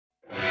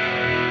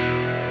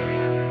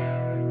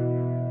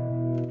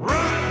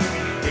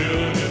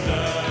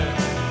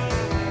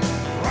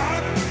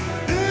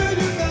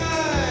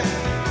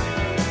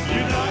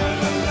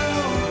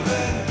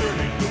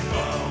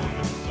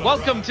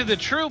Welcome to the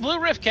True Blue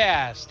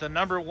Riffcast, the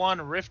 #1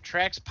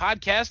 RiffTrax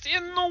podcast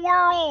in the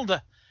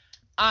world.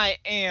 I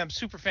am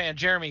superfan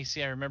Jeremy.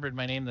 See, I remembered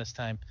my name this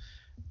time.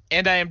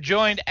 And I am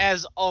joined,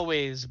 as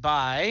always,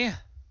 by...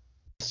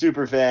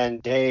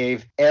 Superfan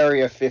Dave,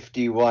 Area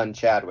 51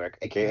 Chadwick,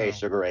 a.k.a. Oh.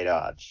 Sugar Ray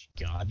Dodge.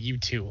 God, you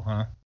too,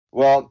 huh?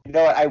 Well, you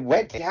know what? I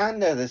went down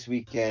there this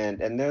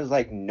weekend, and there was,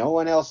 no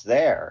one else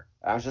there.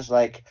 I was just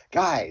like,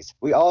 guys,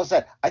 we all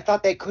said, I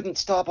thought they couldn't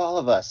stop all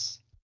of us.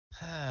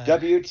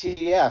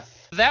 WTF.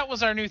 That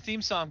was our new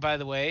theme song, by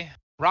the way.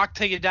 Rock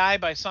Till You Die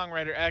by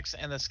Songwriter X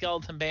and the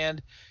Skeleton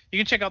Band. You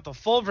can check out the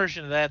full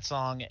version of that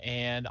song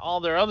and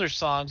all their other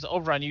songs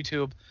over on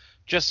YouTube.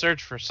 Just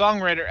search for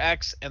Songwriter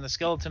X and the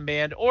Skeleton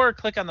Band, or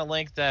click on the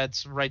link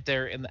that's right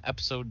there in the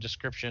episode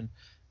description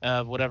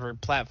of whatever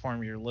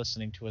platform you're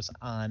listening to us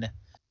on.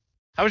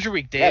 How was your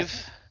week, Dave?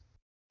 Yes.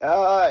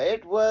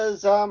 It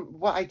was,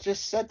 I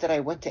just said that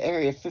I went to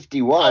Area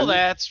 51. Oh,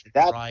 that's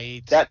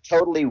right. That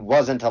totally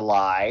wasn't a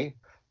lie.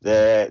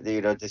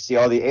 To see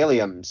all the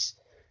aliens,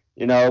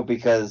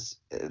 because,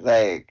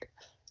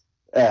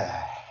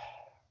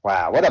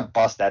 wow, what a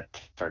bust that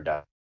turned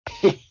out.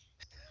 Yeah,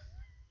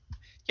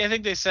 I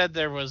think they said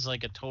there was, a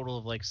total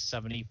of,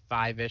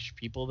 75-ish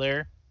people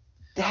there.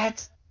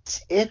 That's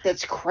it.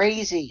 That's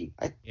crazy.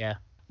 Yeah.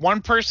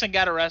 One person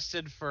got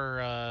arrested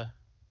for,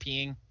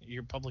 peeing,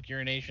 your public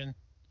urination,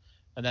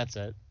 and that's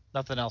it.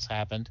 Nothing else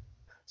happened.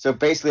 So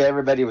basically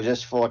everybody was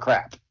just full of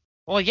crap.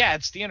 Well, yeah,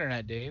 it's the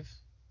internet, Dave.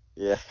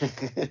 Yeah.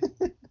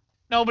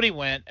 Nobody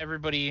went.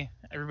 Everybody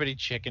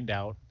chickened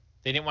out.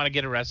 They didn't want to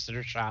get arrested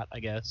or shot, I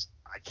guess.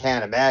 I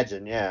can't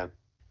imagine, yeah.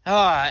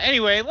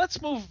 Anyway,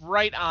 let's move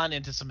right on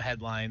into some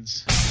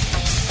headlines.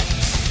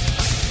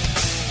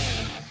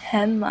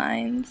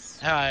 Headlines.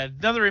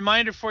 Another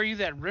reminder for you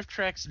that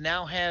RiffTrax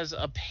now has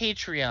a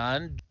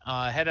Patreon.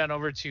 Head on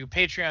over to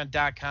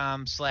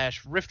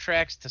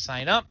patreon.com/RiffTrax to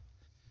sign up.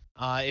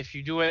 If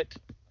you do it,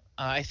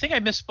 I think I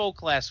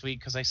misspoke last week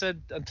because I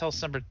said until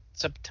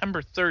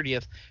September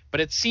 30th,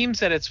 but it seems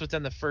that it's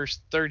within the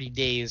first 30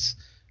 days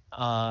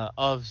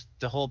of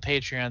the whole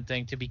Patreon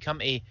thing to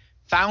become a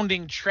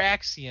founding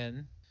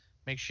Traxian.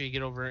 Make sure you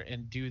get over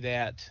and do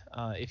that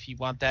if you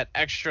want that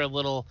extra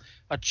little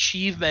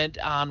achievement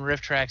on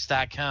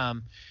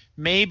RiffTrax.com.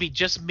 Maybe,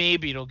 just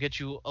maybe, it'll get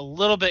you a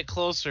little bit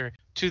closer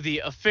to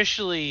the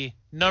officially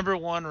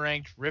 #1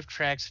 ranked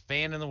RiffTrax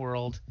fan in the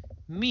world,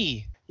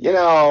 me.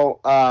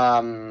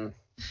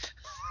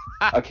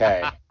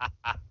 Okay.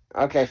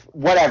 Okay,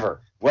 whatever.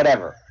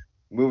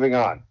 Moving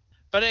on.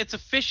 But it's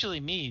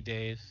officially me,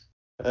 Dave.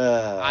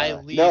 I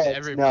lead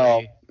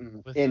everybody.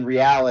 No, in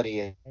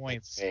reality,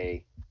 points. It's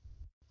me.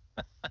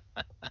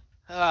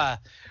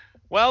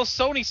 Well,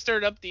 Sony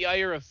stirred up the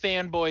ire of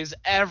fanboys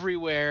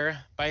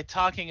everywhere by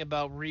talking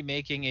about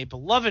remaking a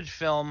beloved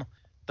film,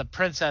 The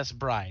Princess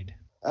Bride.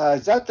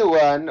 Is that the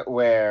one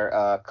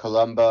where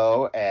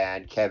Columbo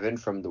and Kevin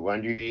from the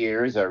Wonder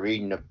Years are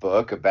reading a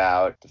book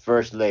about the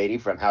First Lady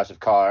from House of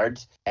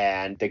Cards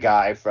and the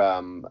guy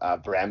from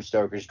Bram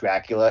Stoker's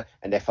Dracula,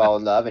 and they fall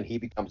in love and he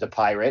becomes a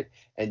pirate,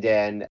 and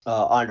then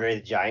Andre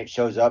the Giant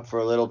shows up for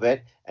a little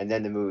bit, and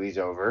then the movie's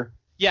over?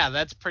 Yeah,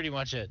 that's pretty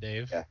much it,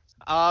 Dave. Yeah.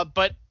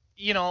 But,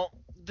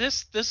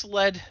 this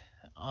led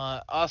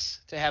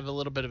us to have a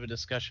little bit of a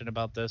discussion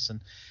about this,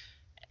 and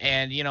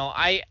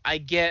I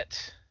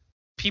get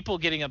people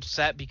getting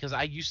upset because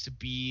I used to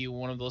be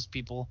one of those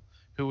people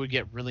who would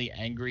get really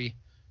angry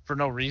for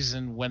no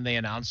reason when they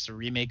announced a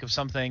remake of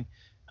something,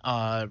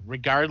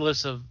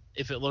 regardless of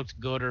if it looked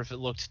good or if it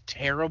looked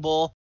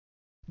terrible.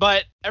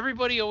 But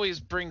everybody always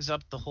brings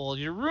up the whole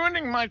 "you're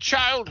ruining my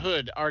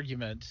childhood"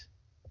 argument.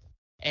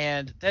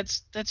 And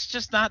that's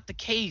just not the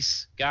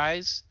case,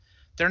 guys.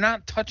 They're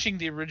not touching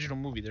the original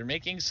movie. They're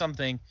making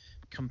something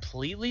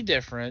completely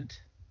different.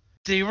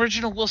 The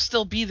original will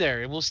still be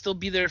there. It will still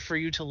be there for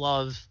you to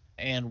love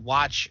and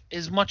watch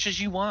as much as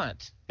you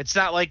want. It's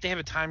not like they have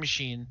a time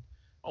machine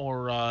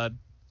or,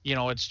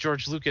 it's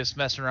George Lucas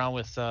messing around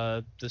with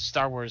the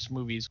Star Wars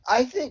movies.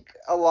 I think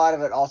a lot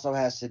of it also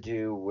has to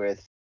do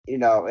with,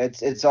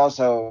 it's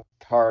also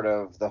part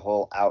of the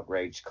whole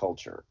outrage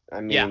culture.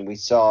 I mean, Yeah. We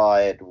saw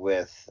it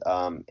with,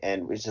 and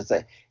it's just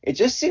it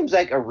just seems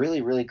like a really,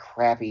 really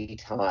crappy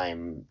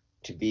time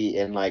to be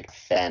in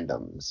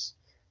fandoms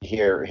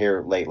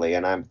here lately.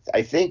 And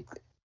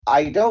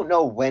I don't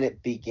know when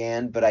it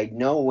began, but I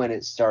know when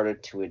it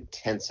started to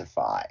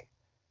intensify.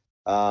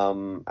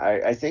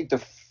 I think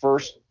the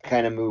first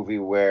kind of movie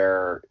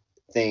where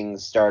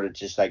things started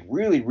just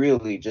really,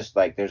 really just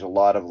there's a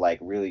lot of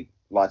really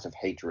lots of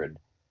hatred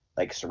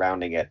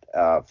surrounding it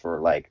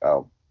for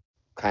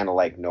kind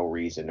of no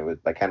reason. It was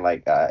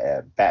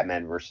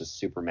Batman versus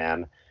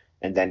Superman,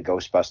 and then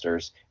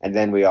Ghostbusters, and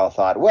then we all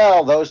thought,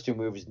 well, those two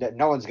movies,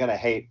 no one's gonna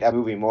hate that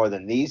movie more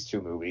than these two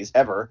movies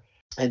ever.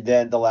 And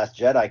then The Last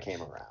Jedi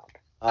came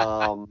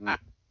around,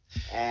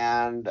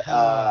 and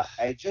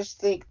I just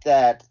think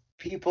that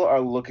people are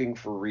looking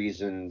for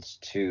reasons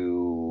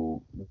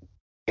to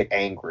get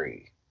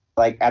angry,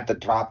 at the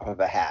drop of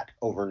a hat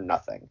over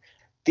nothing.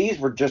 These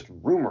were just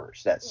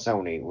rumors that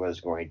Sony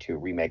was going to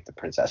remake The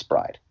Princess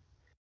Bride.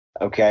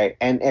 Okay,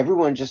 and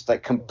everyone just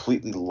like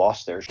completely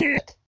lost their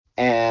shit.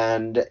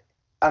 And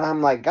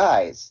I'm like,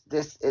 guys,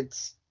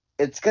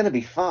 it's gonna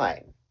be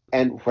fine.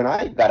 And when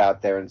I got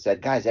out there and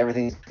said, guys,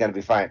 everything's gonna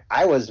be fine,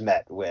 I was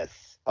met with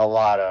a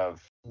lot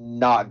of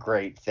not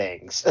great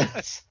things.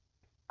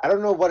 I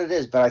don't know what it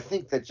is, but I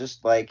think that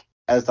just like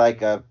as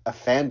like a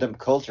fandom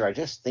culture, I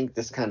just think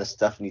this kind of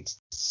stuff needs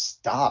to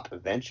stop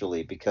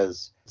eventually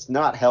because it's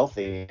not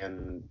healthy.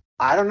 And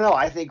I don't know.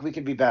 I think we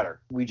can be better.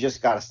 We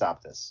just got to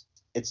stop this.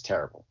 It's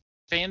terrible.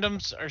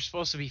 Fandoms are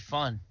supposed to be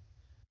fun.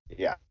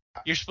 Yeah.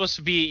 You're supposed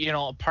to be,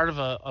 a part of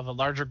a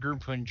larger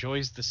group who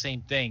enjoys the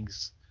same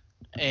things.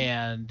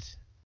 And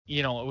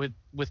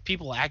with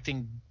people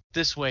acting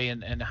this way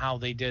and how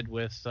they did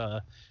with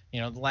The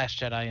Last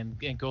Jedi and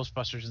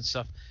Ghostbusters and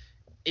stuff,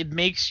 it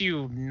makes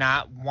you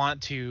not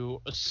want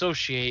to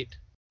associate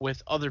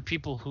with other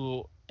people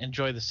who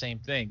enjoy the same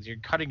things. You're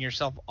cutting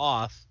yourself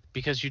off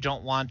because you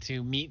don't want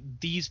to meet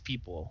these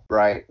people.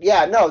 Right.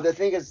 Yeah, no, the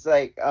thing is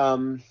like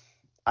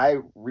I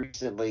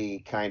recently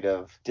kind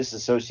of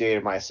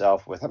disassociated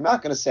myself with, I'm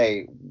not going to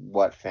say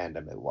what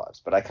fandom it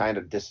was, but I kind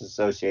of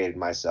disassociated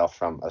myself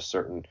from a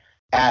certain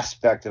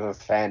aspect of a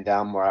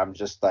fandom where I'm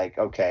just like,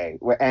 okay,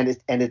 and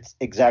it's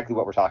exactly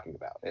what we're talking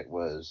about. It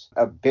was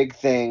a big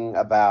thing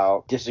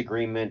about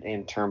disagreement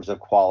in terms of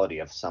quality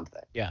of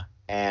something. Yeah.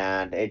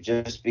 And it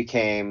just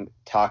became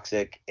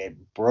toxic. It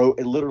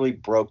literally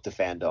broke the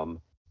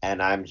fandom.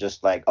 And I'm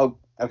just like, oh,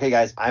 okay,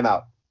 guys, I'm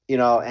out.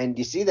 And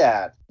you see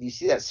that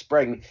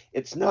spreading.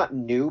 It's not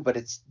new, but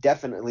it's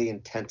definitely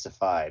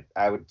intensified,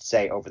 I would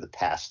say, over the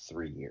past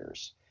 3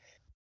 years.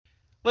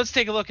 Let's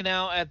take a look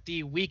now at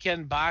the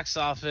weekend box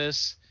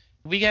office.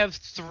 We have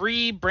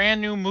 3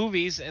 brand new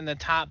movies in the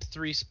top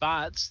 3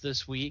 spots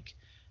this week.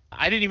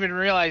 I didn't even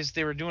realize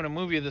they were doing a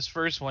movie of this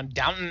first one.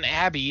 Downton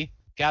Abbey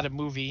got a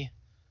movie.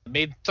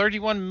 Made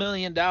 $31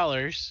 million.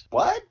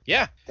 What?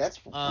 Yeah.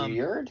 That's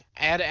weird.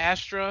 Ad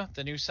Astra,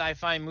 the new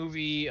sci-fi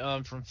movie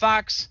from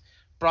Fox,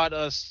 brought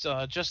us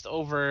just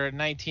over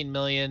 19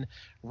 million.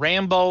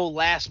 Rambo: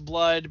 Last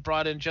Blood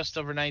brought in just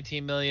over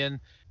 19 million.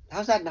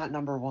 How's that not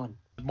number 1?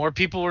 More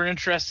people were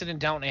interested in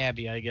Downton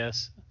Abbey, I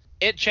guess.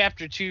 It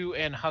Chapter 2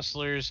 and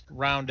Hustlers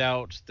round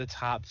out the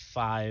top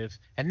 5.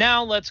 And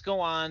now let's go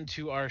on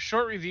to our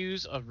short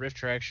reviews of Riff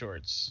Track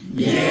Shorts.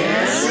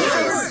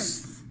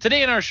 Yes!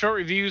 Today in our short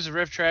reviews of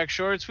Riff Track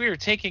Shorts, we are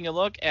taking a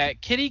look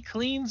at Kitty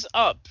Cleans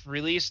Up,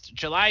 released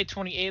July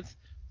 28th,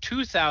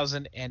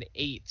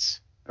 2008.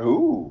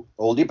 Ooh,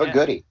 oldie but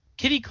goodie.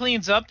 Kitty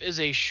Cleans Up is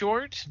a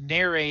short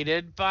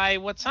narrated by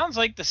what sounds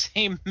like the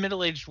same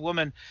middle-aged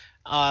woman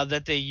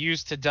that they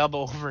used to dub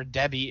over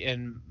Debbie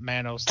in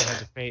Manos: The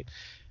Hands of Fate.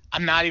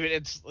 I'm not even.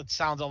 It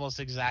sounds almost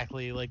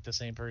exactly like the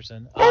same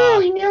person.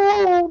 Oh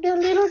no, the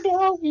little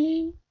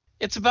doggy.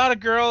 It's about a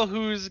girl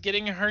who's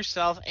getting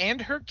herself and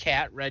her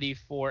cat ready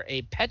for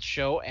a pet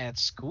show at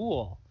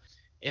school.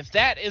 If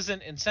that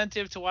isn't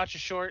incentive to watch a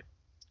short,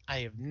 I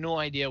have no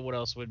idea what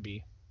else would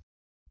be.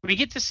 We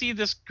get to see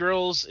this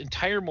girl's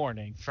entire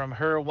morning, from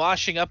her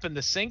washing up in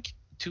the sink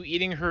to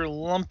eating her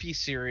lumpy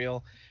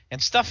cereal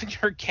and stuffing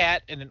her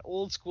cat in an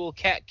old school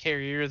cat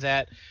carrier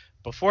that,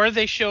 before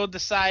they showed the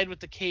side with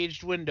the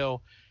caged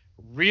window,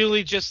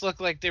 really just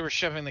looked like they were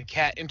shoving the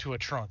cat into a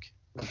trunk.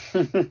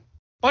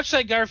 Much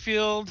like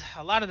Garfield,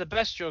 a lot of the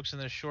best jokes in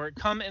this short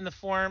come in the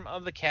form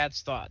of the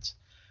cat's thoughts.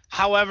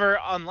 However,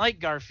 unlike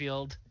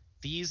Garfield,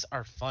 these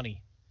are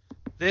funny.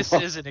 This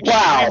is an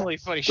extremely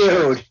funny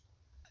short. Dude.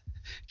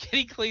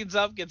 Kitty Cleans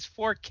Up gets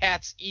 4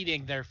 cats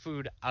eating their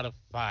food out of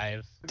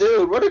 5.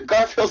 Dude, what did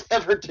Garfield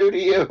ever do to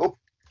you?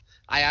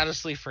 I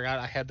honestly forgot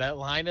I had that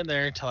line in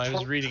there until I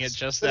was reading it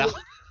just now.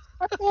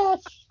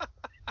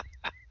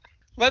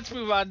 Let's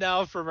move on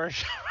now from our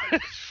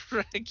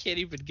I can't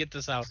even get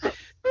this out.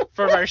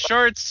 From our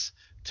shorts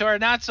to our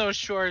not so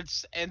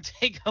shorts, and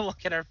take a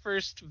look at our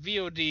first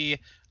VOD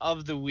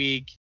of the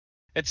week.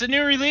 It's a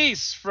new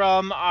release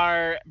from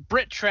our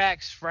Brit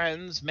Tracks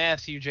friends,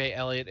 Matthew J.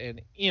 Elliott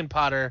and Ian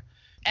Potter.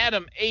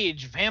 Adam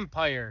Age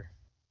Vampire.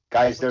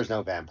 Guys, there's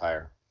no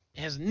vampire.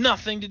 It has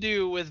nothing to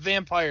do with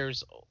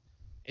vampires.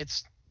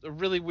 It's a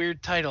really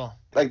weird title.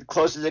 Like, the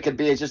closest it could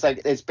be, it's just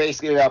like, it's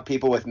basically about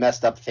people with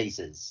messed up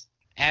faces.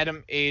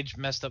 Adam Age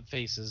Messed Up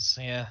Faces.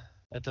 Yeah,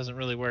 that doesn't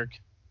really work.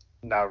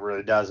 No, it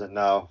really doesn't,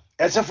 no.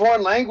 It's a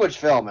foreign language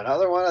film,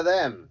 another one of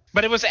them.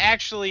 But it was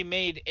actually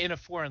made in a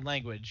foreign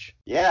language.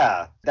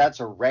 Yeah, that's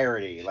a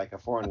rarity, like a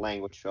foreign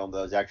language film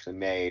that was actually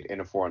made in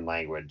a foreign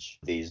language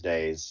these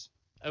days.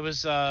 It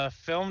was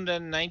filmed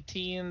in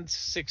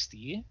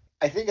 1960.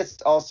 I think it's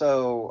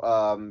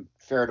also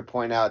fair to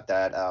point out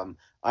that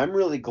I'm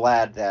really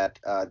glad that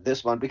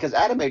this one, because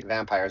Adam Age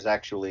Vampire is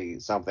actually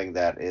something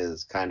that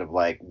is kind of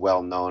like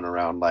well known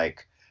around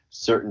like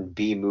certain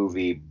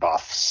B-movie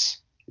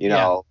buffs, you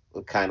know,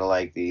 kind of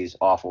like these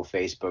awful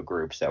Facebook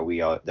groups that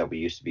we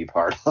used to be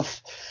part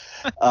of.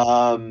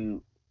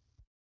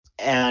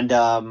 And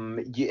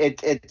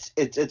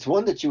it's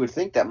one that you would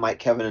think that Mike,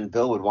 Kevin, and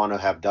Bill would want to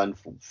have done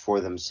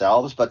for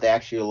themselves, but they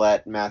actually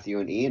let Matthew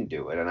and Ian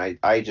do it, and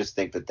I just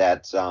think that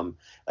that's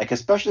like,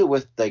 especially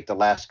with like the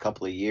last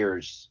couple of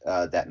years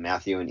that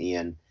Matthew and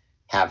Ian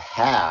have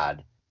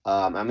had.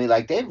 I mean,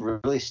 like, they've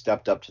really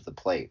stepped up to the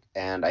plate,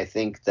 and I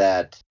think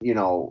that, you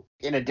know,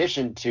 in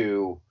addition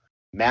to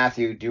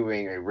Matthew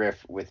doing a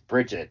riff with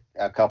Bridget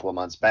a couple of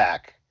months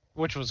back.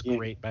 Which was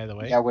great, by the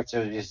way. Yeah, which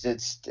is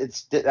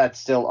it's that's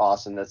still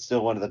awesome. That's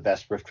still one of the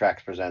best riff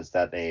tracks presents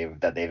that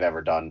they've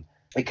ever done.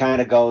 It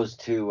kind of goes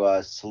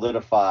to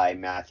solidify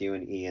Matthew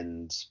and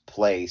Ian's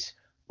place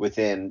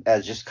within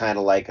as just kind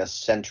of like a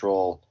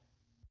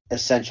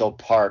essential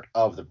part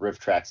of the riff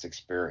tracks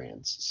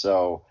experience.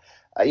 So,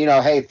 you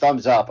know, hey,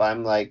 thumbs up.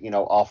 I'm like, you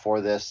know, all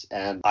for this,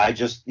 and I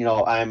just, you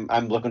know,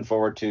 I'm looking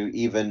forward to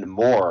even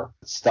more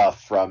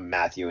stuff from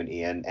Matthew and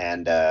Ian.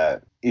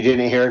 And you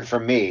didn't hear it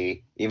from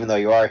me, even though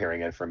you are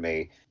hearing it from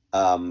me.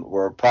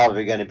 We're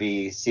probably going to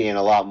be seeing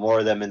a lot more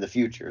of them in the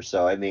future.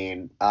 So, I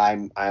mean,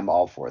 I'm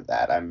all for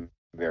that. I'm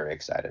very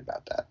excited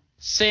about that.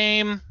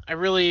 Same. I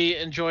really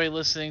enjoy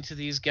listening to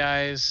these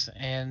guys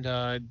and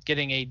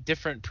getting a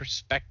different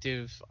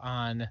perspective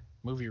on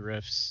movie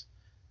riffs.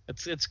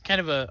 It's kind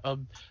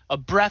of a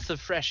breath of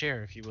fresh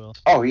air, if you will.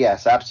 Oh,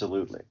 yes,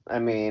 absolutely. I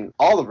mean,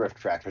 all the Riff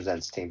Track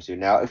Presents teams do.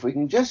 Now, if we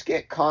can just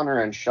get Connor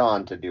and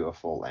Sean to do a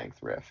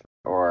full-length riff,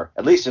 or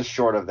at least a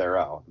short of their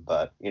own,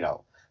 but, you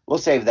know, we'll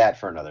save that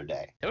for another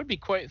day. That would be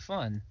quite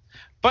fun.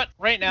 But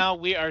right now,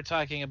 we are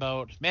talking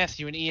about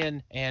Matthew and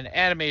Ian and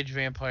Atom Age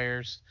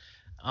Vampires.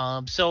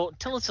 So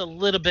tell us a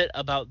little bit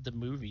about the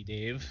movie,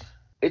 Dave.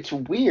 It's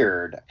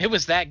weird. It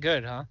was that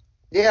good, huh?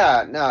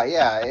 Yeah, no,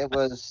 yeah, it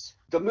was...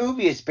 The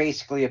movie is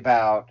basically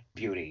about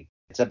beauty.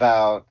 It's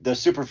about the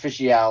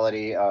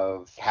superficiality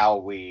of how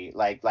we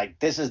like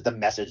this is the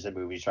message the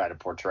movie's trying to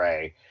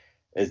portray,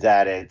 is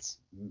that it's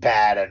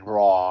bad and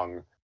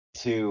wrong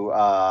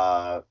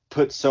to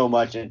put so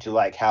much into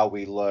like how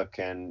we look,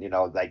 and, you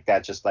know, like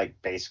that's just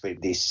like basically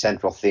the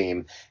central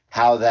theme.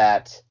 How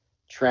that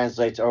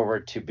translates over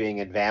to being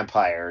in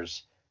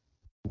vampires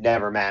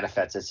never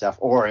manifests itself,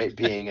 or it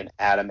being an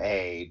Atom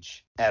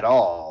Age at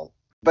all.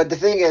 But the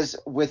thing is,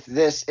 with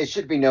this, it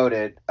should be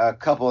noted, a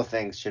couple of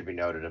things should be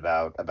noted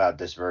about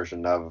this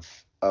version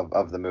of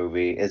the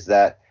movie, is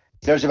that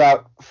there's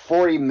about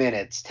 40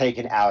 minutes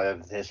taken out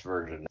of this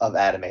version of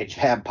Atom Age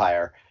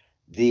Vampire.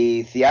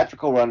 The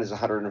theatrical run is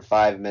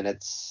 105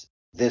 minutes.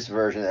 This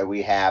version that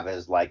we have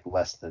is like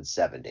less than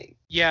 70.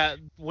 Yeah,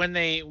 when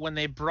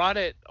they brought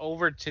it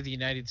over to the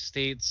United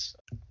States,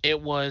 it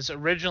was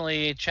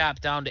originally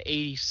chopped down to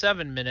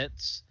 87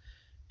 minutes.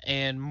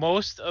 And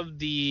most of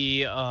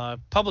the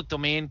public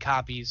domain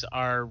copies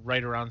are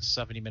right around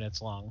 70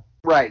 minutes long.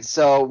 Right,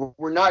 so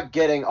we're not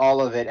getting all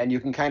of it, and you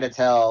can kind of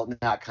tell,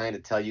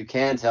 you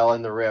can tell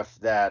in the riff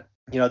that,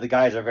 you know, the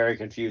guys are very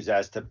confused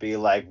as to be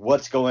like,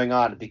 what's going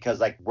on? Because,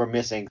 like, we're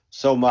missing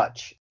so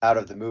much out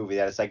of the movie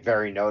that it's, like,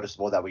 very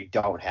noticeable that we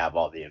don't have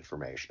all the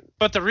information.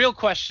 But the real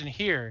question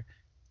here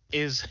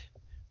is,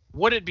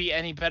 would it be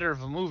any better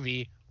of a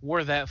movie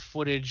were that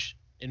footage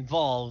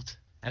involved?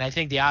 And I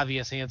think the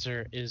obvious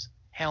answer is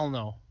hell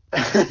no.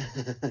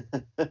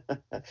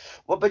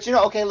 Well, but, you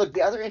know, okay, look,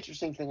 the other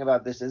interesting thing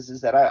about this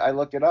is that I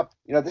looked it up.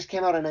 You know, this came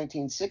out in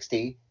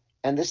 1960,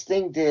 and this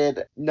thing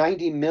did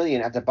 90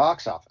 million at the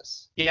box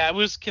office. Yeah, it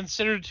was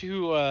considered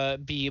to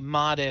be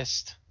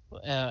modest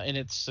in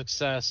its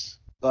success.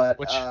 But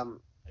which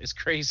is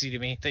crazy to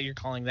me that you're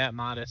calling that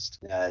modest.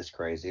 Yeah, that's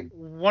crazy.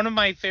 One of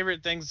my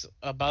favorite things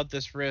about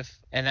this riff,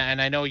 and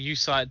I know you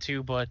saw it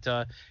too, but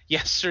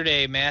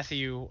yesterday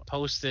Matthew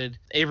posted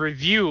a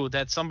review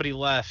that somebody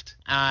left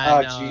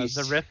on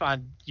the riff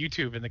on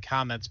YouTube in the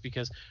comments,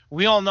 because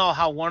we all know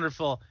how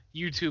wonderful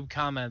YouTube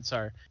comments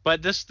are.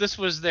 But this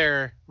was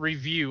their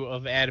review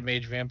of Atom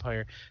Age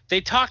Vampire.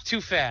 They talk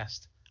too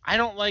fast. I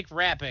don't like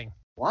rapping.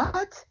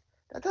 What?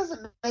 That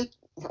doesn't make...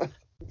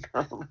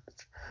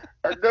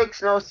 It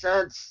makes no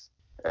sense.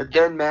 And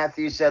then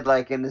Matthew said,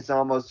 like, in his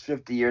almost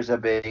 50 years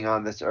of being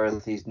on this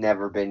earth, he's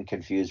never been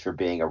confused for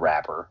being a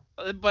rapper.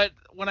 But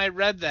when I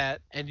read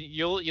that, and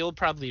you'll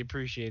probably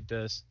appreciate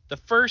this, the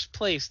first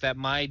place that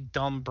my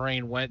dumb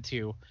brain went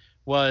to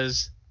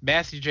was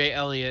Matthew J.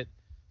 Elliott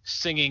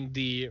singing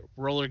the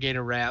Roller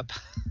Gator rap.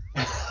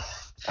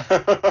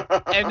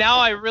 And now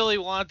I really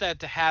want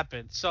that to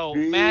happen. So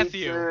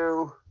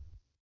Matthew,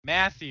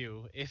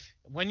 if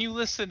when you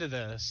listen to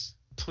this,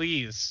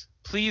 please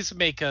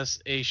make us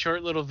a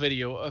short little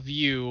video of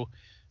you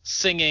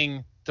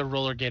singing the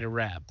Roller Gator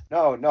rap.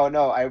 No.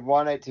 I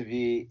want it to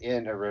be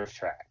in a riff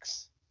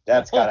tracks.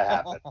 That's gotta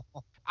happen.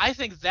 I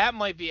think that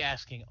might be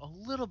asking a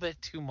little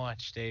bit too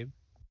much, Dave.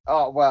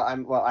 Oh,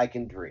 well, I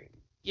can dream.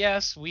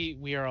 Yes,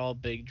 we are all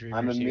big dreamers.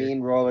 I'm a here.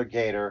 mean roller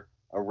gator,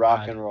 a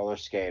rock and roller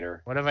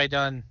skater. What have I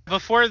done?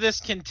 Before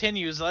this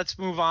continues, let's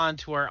move on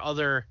to our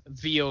other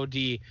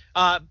VOD.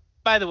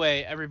 By the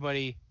way,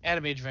 everybody,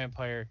 Atom Age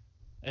Vampire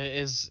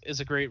is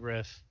a great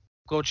riff.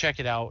 Go check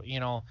it out. You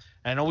know,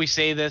 I know we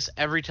say this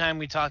every time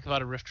we talk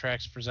about a Riff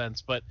Tracks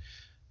Presents, but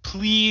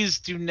please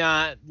do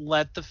not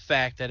let the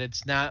fact that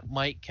it's not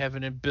Mike,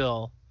 Kevin, and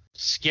Bill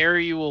scare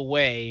you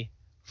away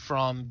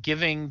from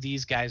giving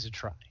these guys a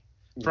try.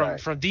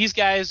 From these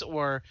guys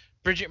or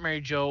Bridget,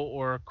 Mary Jo,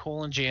 or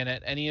Cole and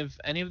Janet, any of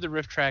the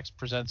Riff Tracks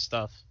Present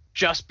stuff.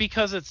 Just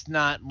because it's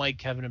not Mike,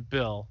 Kevin, and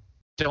Bill,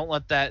 don't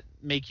let that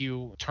make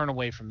you turn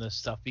away from this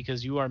stuff,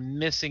 because you are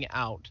missing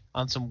out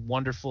on some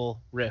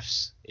wonderful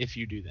riffs if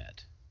you do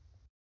that.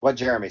 What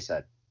Jeremy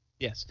said.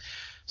 Yes.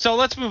 So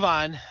let's move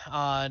on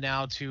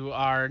now to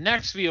our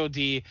next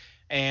VOD.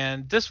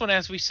 And this one,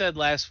 as we said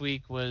last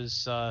week,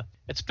 was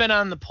it's been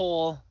on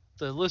the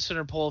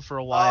listener poll for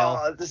a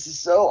while. Oh, this is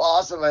so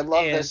awesome. I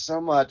love this so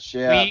much.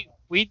 Yeah.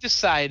 We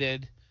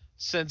decided,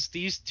 since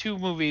these two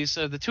movies,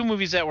 the two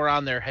movies that were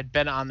on there had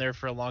been on there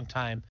for a long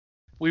time,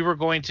 we were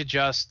going to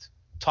just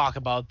talk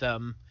about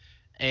them.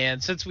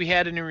 And since we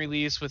had a new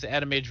release with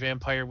Adam Age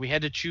Vampire, we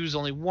had to choose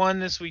only one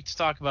this week to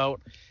talk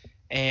about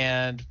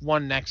and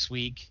one next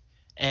week.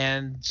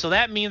 And so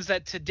that means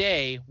that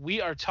today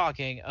we are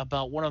talking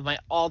about one of my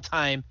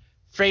all-time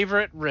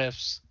favorite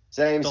riffs,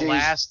 the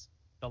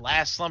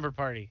last Slumber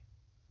Party.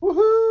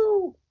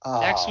 Woohoo!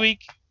 Oh.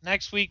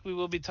 Next week we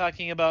will be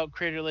talking about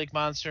Crater Lake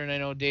Monster, and I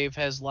know Dave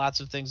has lots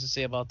of things to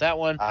say about that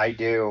one. I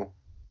do,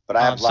 but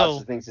I have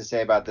lots of things to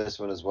say about this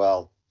one as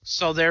well.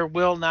 So there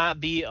will not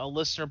be a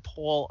listener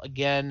poll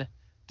again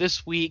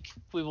this week.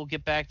 We will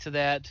get back to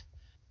that,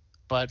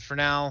 but for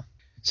now,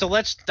 so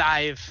let's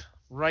dive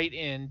right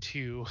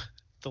into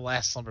The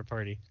Last Slumber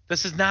Party.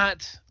 This is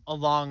not a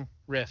long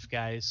riff,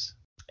 guys.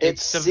 It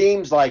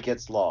seems like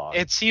it's long.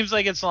 It seems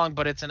like it's long,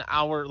 but it's an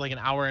hour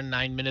and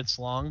 9 minutes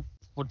long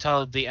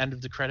until the end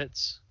of the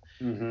credits.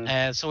 Mm-hmm.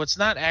 And so it's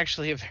not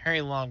actually a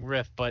very long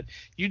riff, but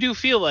you do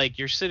feel like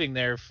you're sitting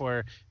there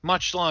for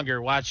much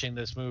longer watching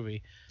this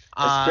movie.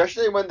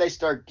 Especially when they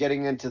start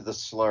getting into the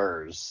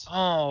slurs.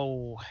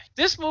 Oh,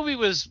 this movie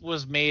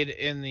was made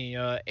in the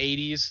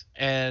 80s,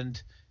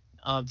 and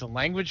the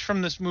language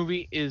from this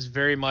movie is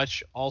very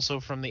much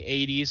also from the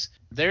 80s.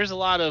 There's a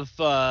lot of,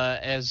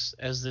 as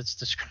it's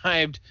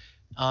described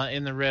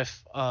in the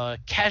riff,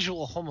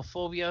 casual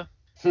homophobia.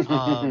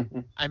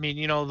 I mean,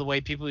 you know, the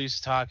way people used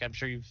to talk, I'm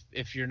sure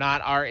if you're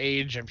not our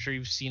age, I'm sure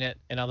you've seen it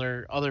in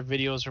other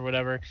videos or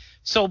whatever.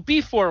 So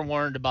be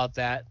forewarned about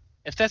that.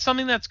 If that's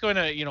something that's going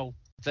to, you know,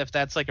 if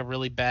that's like a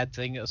really bad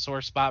thing, a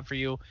sore spot for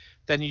you,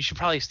 then you should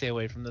probably stay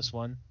away from this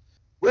one.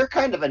 We're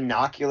kind of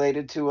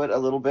inoculated to it a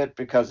little bit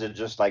because it's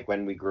just like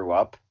when we grew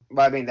up.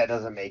 I mean, that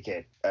doesn't make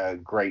it a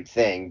great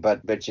thing,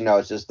 but you know,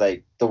 it's just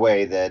like the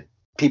way that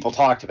people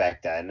talked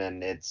back then,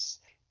 and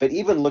but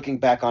even looking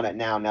back on it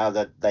now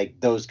that like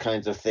those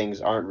kinds of things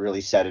aren't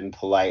really said in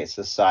polite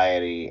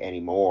society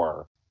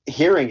anymore,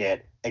 hearing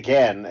it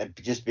again,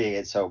 just being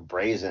it so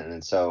brazen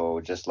and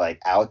so just like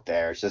out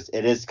there,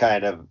 it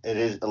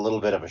is a little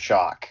bit of a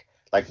shock.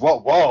 Like,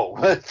 whoa.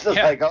 It's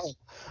yeah. Like,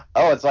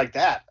 oh, it's like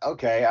that.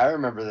 Okay, I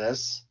remember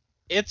this.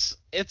 It's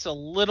a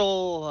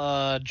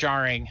little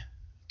jarring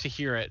to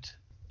hear it.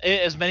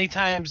 As many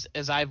times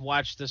as I've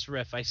watched this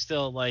riff, I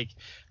still I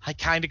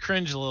kind of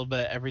cringe a little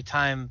bit every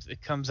time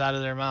it comes out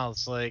of their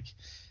mouths. Like,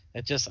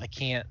 I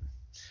can't.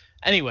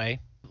 Anyway,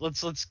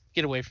 let's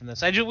get away from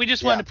this. We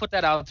just wanted to put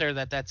that out there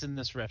that's in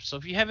this riff. So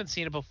if you haven't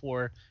seen it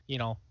before, you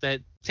know, that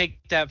take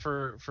that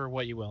for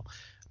what you will.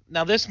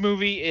 Now this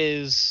movie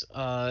is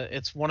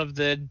it's one of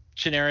the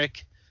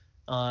generic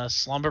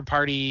slumber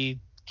party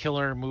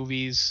killer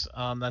movies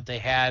that they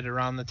had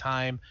around the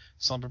time,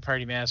 Slumber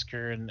Party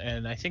Massacre,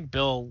 and I think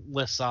Bill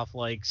lists off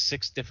like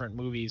 6 different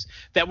movies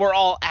that were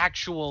all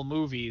actual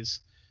movies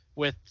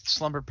with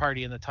Slumber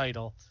Party in the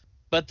title.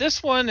 But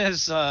this one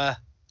is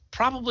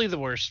probably the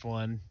worst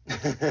one.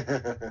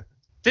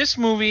 This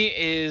movie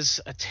is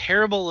a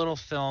terrible little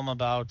film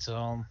about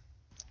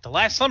the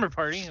last slumber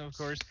party, of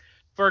course,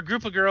 for a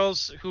group of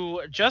girls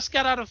who just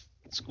got out of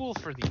school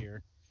for the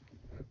year,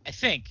 I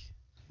think.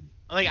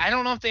 Like, I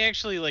don't know if they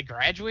actually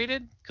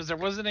graduated, because there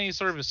wasn't any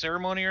sort of a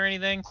ceremony or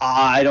anything.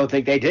 I don't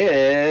think they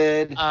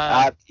did.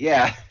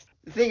 Yeah.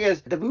 The thing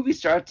is, the movie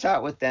starts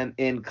out with them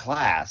in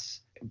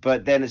class,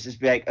 but then it's just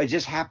it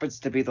just happens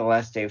to be the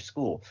last day of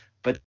school.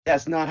 But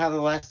that's not how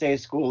the last day of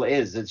school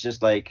is. It's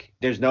just like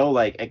there's no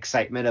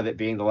excitement of it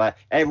being the last.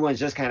 Everyone's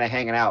just kind of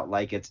hanging out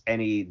like it's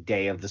any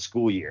day of the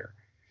school year.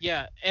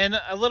 Yeah, and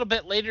a little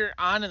bit later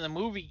on in the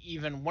movie,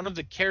 even one of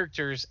the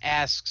characters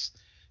asks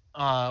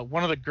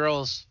one of the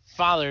girls'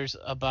 fathers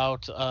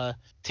about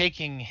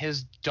taking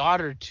his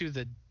daughter to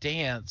the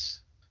dance,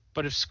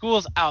 but if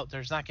school's out,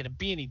 there's not going to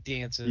be any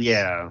dances.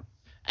 Yeah.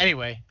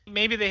 Anyway,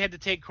 maybe they had to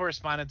take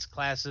correspondence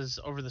classes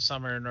over the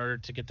summer in order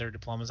to get their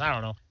diplomas. I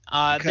don't know.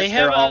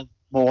 They're all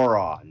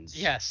morons.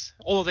 Yes.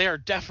 Oh, they are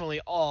definitely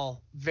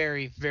all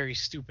very, very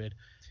stupid.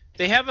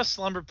 They have a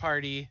slumber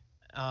party,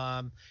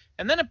 and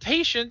then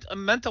a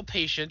mental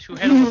patient who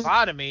had a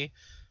lobotomy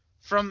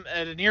from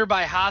at a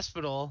nearby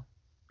hospital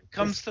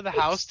comes to the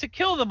house to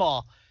kill them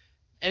all.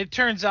 And it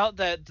turns out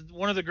that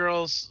one of the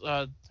girls,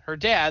 her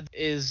dad,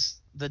 is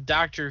the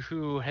doctor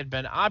who had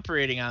been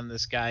operating on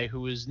this guy,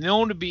 who was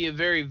known to be a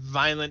very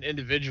violent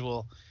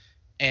individual.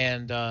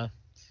 And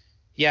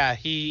Yeah,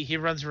 he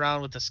runs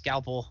around with a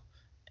scalpel,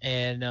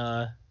 and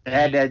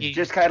And he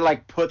just kind of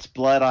like puts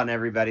blood on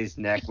everybody's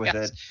neck with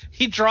yes, it.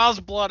 he draws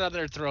blood on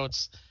their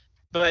throats.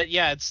 But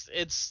yeah,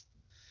 it's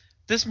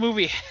this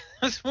movie.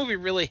 This movie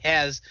really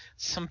has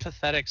some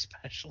pathetic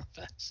special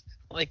effects.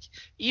 Like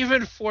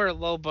even for a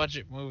low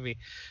budget movie,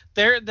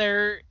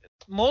 they're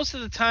most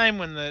of the time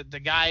when the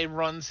guy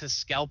runs his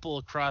scalpel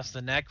across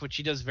the neck, which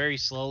he does very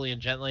slowly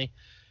and gently,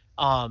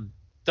 um,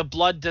 the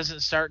blood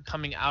doesn't start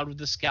coming out of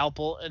the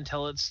scalpel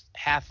until it's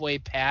halfway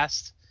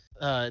past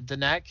the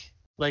neck.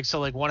 Like so,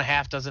 like one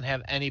half doesn't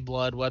have any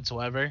blood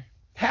whatsoever.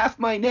 Half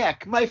my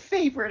neck, my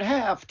favorite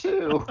half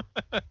too.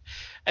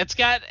 It's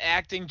got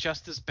acting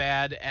just as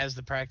bad as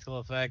the practical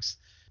effects,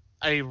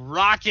 a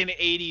rockin'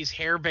 80s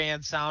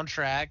hairband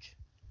soundtrack,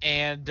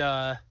 and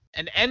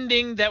an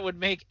ending that would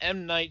make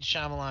M. Night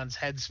Shyamalan's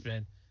head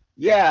spin.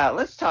 Yeah,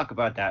 let's talk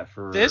about that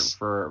for This-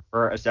 for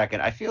a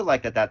second. I feel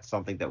like that's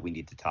something that we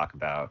need to talk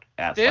about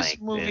at This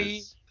length.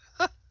 movie-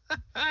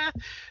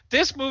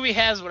 This movie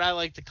has what I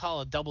like to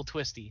call a double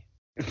twisty.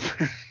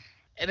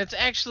 And it's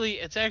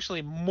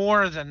actually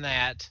more than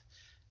that,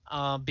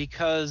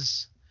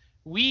 because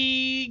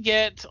we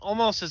get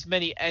almost as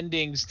many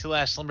endings to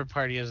Last Slumber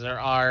Party as there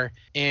are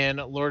in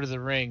Lord of the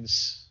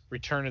Rings: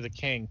 Return of the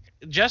King.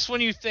 Just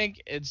when you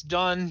think it's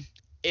done,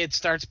 it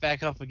starts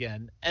back up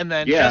again, and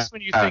then Yeah. just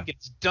when you think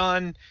it's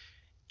done,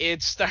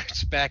 it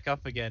starts back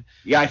up again.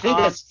 Yeah, I think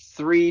that's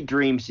 3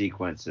 dream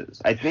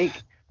sequences. I think,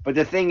 but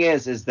the thing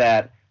is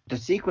that the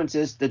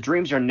sequences, the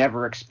dreams are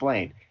never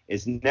explained.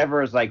 It's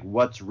never as like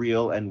what's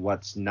real and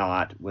what's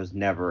not was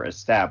never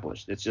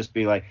established. It's just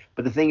be like,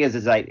 but the thing is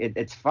like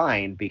it's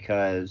fine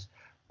because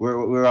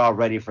we're all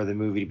ready for the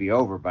movie to be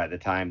over by the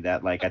time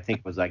that like I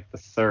think was like the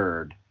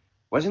 3rd,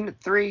 wasn't it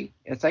 3?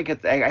 It's like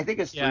I think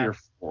it's 3 Yeah. or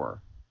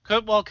 4.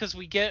 Well, because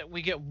we get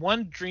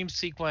one dream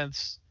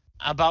sequence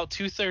about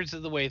 2/3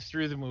 of the way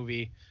through the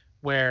movie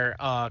where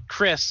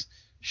Chris,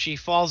 she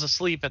falls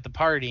asleep at the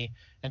party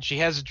and she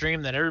has a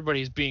dream that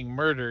everybody's being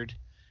murdered,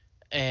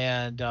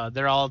 and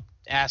they're all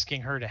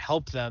asking her to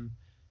help them,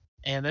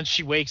 and then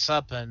she wakes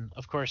up and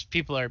of course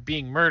people are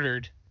being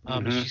murdered.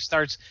 And she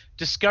starts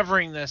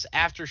discovering this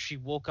after she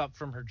woke up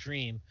from her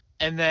dream,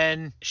 and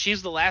then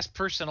she's the last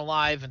person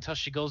alive until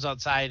she goes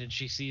outside and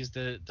she sees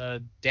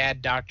the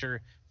dad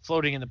doctor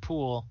floating in the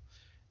pool,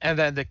 and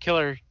then the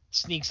killer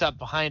sneaks up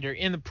behind her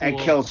in the pool And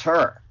kills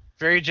her.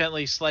 very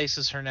gently,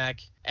 slices her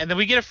neck, and then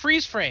we get a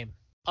freeze frame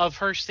of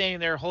her standing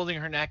there holding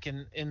her neck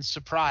in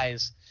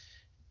surprise,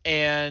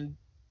 and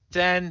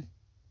then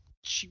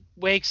she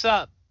wakes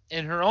up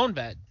in her own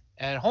bed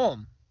at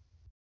home.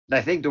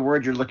 I think the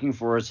word you're looking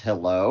for is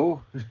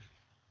hello.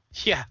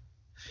 Yeah,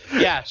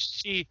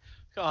 she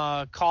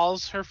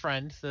calls her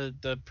friend,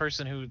 the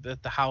person who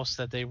at the house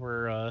that they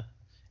were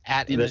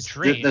at in the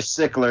dream. The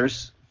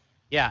Sicklers.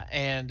 Yeah,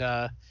 and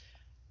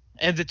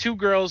the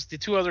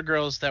two other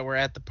girls that were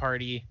at the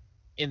party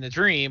in the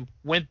dream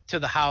went to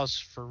the house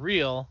for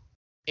real,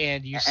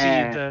 and you see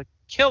the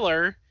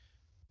killer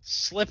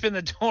slip in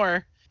the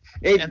door.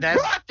 It's And that's-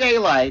 broad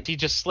daylight. He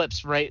just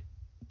slips right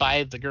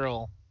by the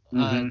girl.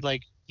 Mhm.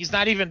 Like he's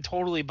not even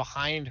totally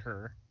behind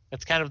her.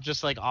 It's kind of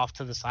just like off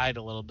to the side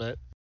a little bit.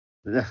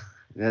 Yeah,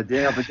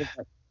 but just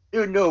like,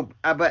 dude, no,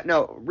 but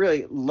no,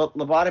 really,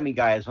 Lobotomy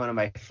Guy is one of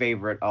my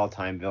favorite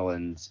all-time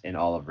villains in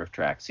all of Riff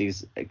Tracks.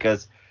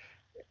 Because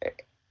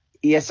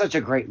he has such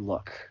a great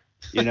look,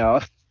 you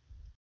know.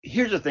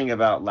 Here's the thing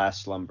about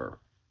Last Slumber,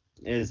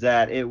 is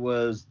that it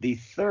was the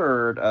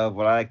 3rd of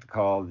what I like to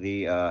call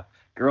the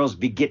Girls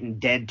Be Getting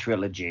Dead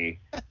trilogy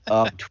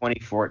of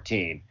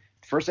 2014.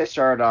 First, I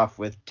started off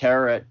with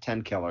Terror at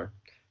Tenkiller,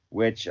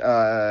 which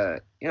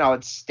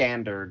it's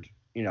standard,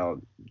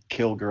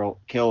 kill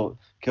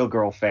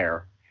girl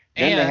fare.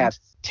 Then they And had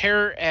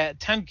Terror at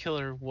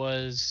Tenkiller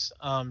was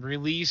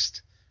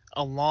released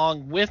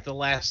along with The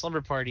Last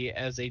Slumber Party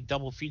as a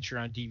double feature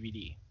on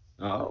DVD.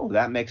 Oh,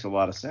 that makes a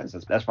lot of sense.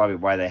 That's probably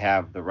why they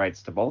have the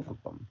rights to both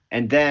of them.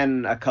 And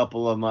then a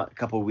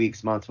couple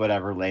weeks, months,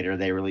 whatever later,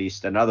 they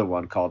released another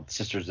one called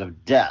Sisters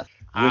of Death,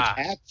 which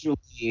actually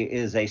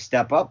is a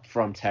step up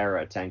from Terror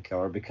at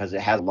Tenkiller because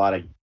it has a lot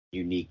of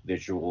unique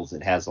visuals.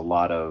 It has a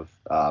lot of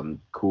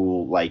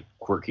cool, like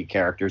quirky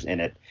characters in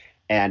it,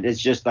 and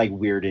it's just like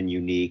weird and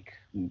unique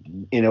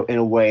in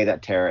a way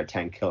that Terror at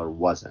Tenkiller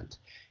wasn't.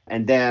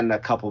 And then a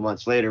couple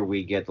months later,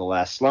 we get The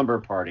Last Slumber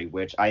Party,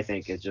 which I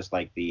think is just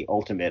like the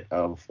ultimate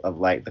of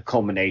like the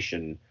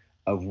culmination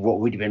of what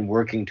we've been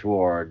working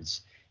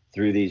towards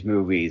through these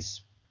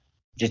movies.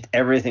 Just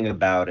everything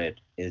about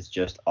it is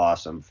just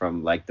awesome,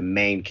 from like the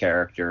main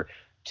character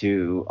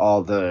to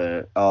all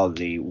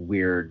the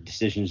weird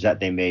decisions that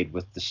they made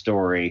with the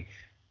story,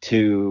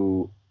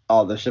 to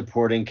all the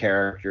supporting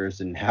characters,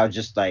 and how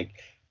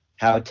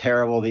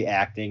terrible the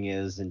acting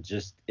is, and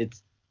just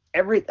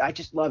I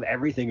just love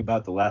everything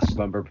about The Last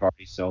Slumber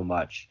Party so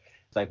much.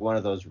 It's like one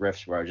of those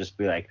riffs where I just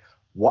be like,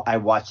 I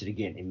watched it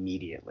again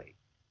immediately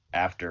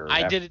after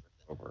did it's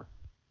over.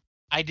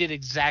 I did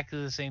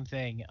exactly the same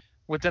thing.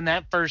 Within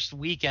that first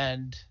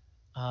weekend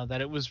that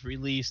it was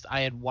released,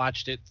 I had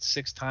watched it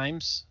 6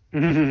 times.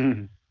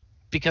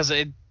 because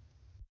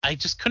I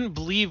just couldn't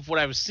believe what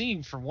I was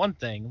seeing, for one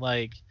thing,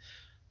 like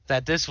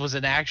that this was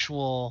an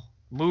actual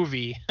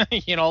movie.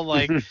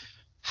 Like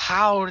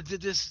how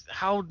did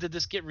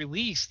this get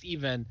released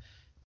even?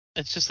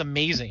 It's just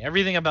amazing.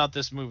 Everything about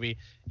this movie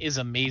is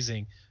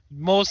amazing.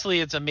 Mostly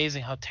it's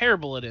amazing how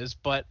terrible it is,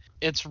 but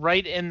it's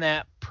right in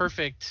that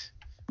perfect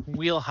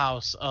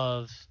wheelhouse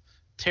of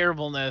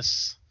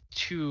terribleness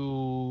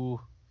to,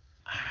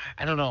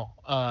 I don't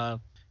know,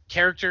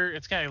 character.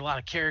 It's got a lot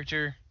of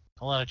character,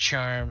 a lot of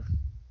charm.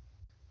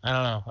 I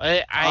don't know.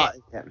 I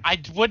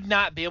would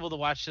not be able to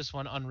watch this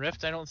one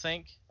unriffed, I don't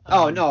think.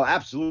 No,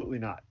 absolutely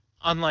not.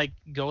 Unlike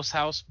Ghost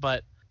House,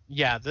 but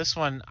yeah, this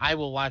one I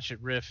will watch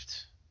it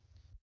riffed.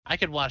 I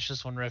could watch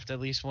this one riffed at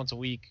least once a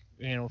week,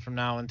 from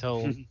now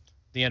until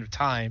the end of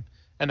time,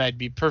 and I'd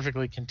be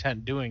perfectly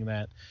content doing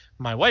that.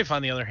 My wife,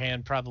 on the other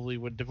hand, probably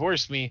would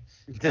divorce me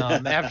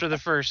after the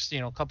first,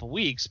 couple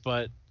weeks,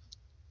 but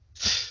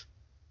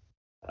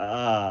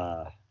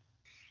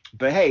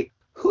hey,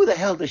 who the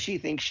hell does she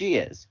think she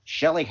is?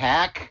 Shelley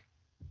Hack?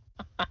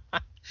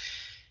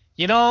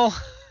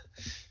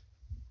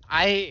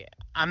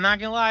 I'm not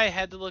gonna lie, I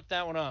had to look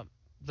that one up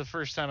the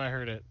first time I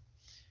heard it.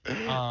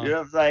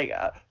 It's like,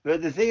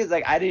 but the thing is,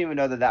 like, I didn't even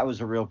know that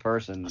was a real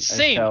person.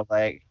 Same. Until,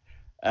 like,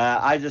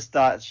 I just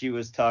thought she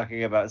was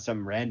talking about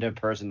some random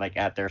person, like,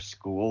 at their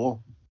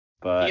school.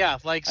 But yeah,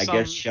 like I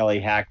guess Shelley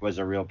Hack was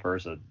a real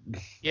person.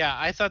 Yeah,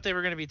 I thought they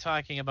were going to be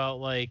talking about,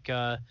 like,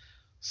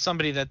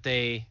 somebody that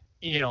they,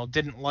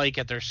 didn't like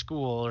at their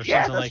school or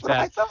something like that.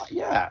 I thought,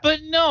 yeah. But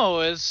no,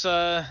 it's,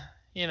 an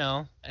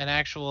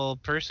actual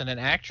person, an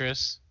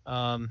actress,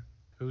 who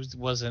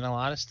was in a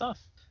lot of stuff,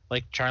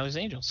 like Charlie's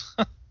Angels.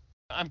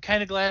 I'm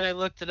kind of glad I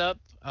looked it up.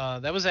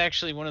 That was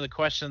actually one of the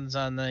questions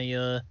on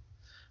the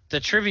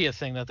trivia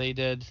thing that they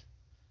did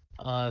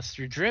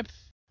through Drip,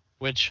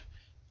 which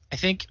I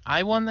think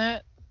I won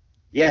that.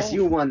 Yes,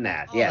 you won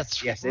that.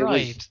 Yes, that's it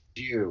right. was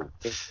you.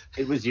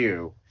 It was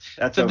you.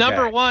 That's the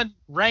okay.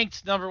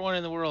 ranked number one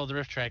in the world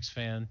Riff Tracks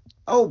fan.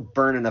 Oh,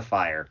 burn in the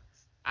fire.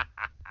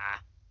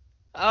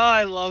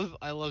 I love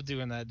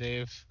doing that,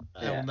 Dave.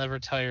 Yeah. I will never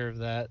tire of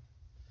that.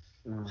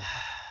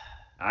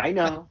 I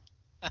know.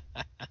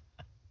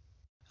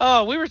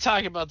 Oh, we were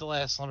talking about The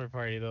Last Slumber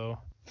Party, though.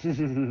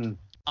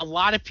 A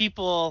lot of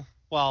people,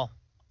 well,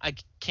 I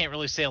can't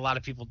really say a lot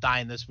of people die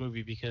in this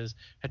movie because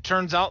it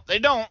turns out they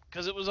don't,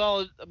 because it was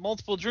all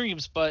multiple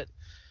dreams, but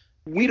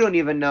we don't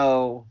even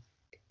know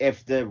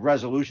if the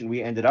resolution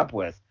we ended up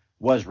with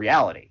was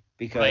reality,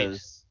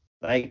 because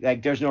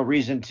like there's no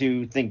reason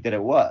to think that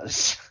it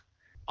was.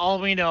 All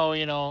we know,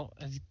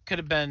 it could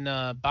have been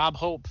Bob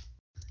Hope.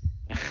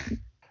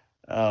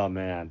 Oh,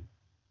 man.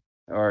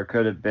 Or it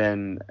could have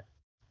been...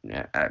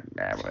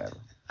 whatever.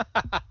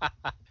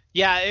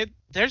 Yeah,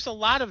 there's a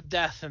lot of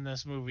death in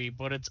this movie,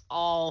 but it's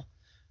all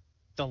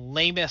the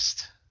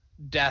lamest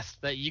death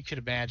that you could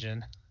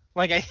imagine.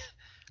 Like,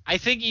 I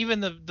think even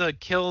the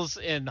kills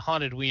in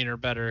Haunted Ween are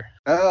better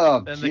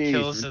than the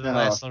kills in The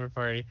Last Slumber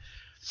Party.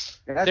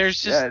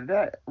 There's just...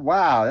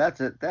 wow,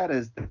 that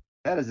is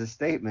a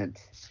statement.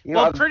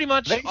 Pretty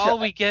much all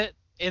we get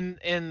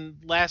in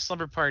Last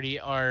Slumber Party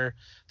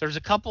there's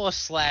a couple of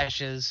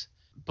slashes,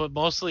 but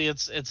mostly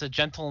it's a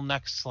gentle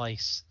neck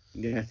slice.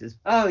 Yes.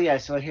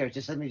 So here,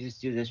 just let me just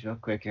do this real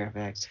quick here,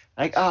 Max.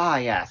 Like,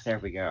 yes, there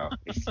we go.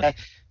 Just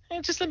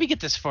let me get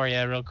this for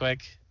you real quick.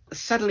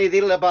 Suddenly,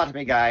 the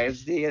lobotomy guy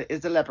is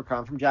the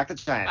leprechaun from Jack the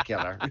Giant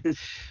Killer.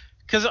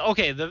 Because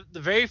the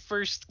very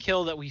first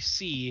kill that we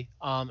see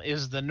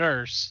is the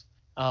nurse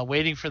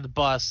waiting for the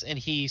bus, and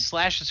he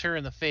slashes her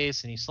in the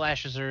face, and he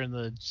slashes her in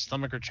the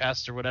stomach or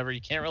chest or whatever. You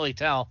can't really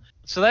tell.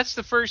 So that's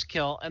the first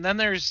kill, and then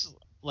there's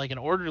like an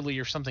orderly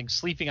or something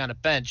sleeping on a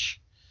bench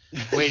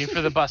waiting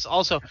for the bus.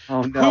 Also,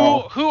 oh,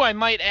 no. who I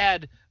might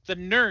add, the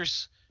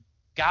nurse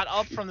got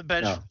up from the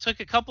bench, took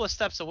a couple of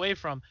steps away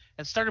from,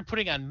 and started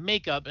putting on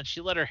makeup, and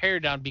she let her hair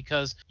down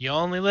because you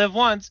only live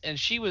once, and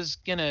she was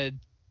gonna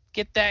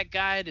get that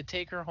guy to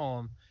take her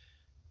home,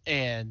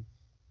 and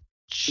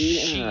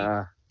she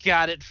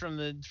got it from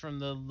the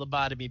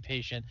lobotomy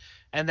patient.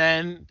 And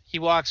then he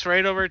walks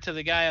right over to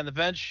the guy on the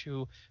bench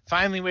who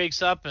finally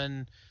wakes up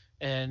and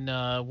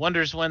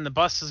wonders when the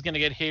bus is going to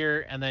get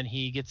here, and then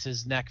he gets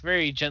his neck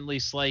very gently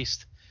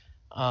sliced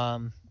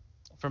from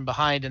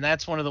behind, and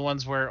that's one of the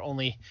ones where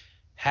only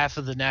half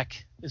of the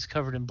neck is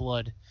covered in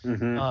blood.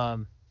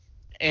 Mm-hmm.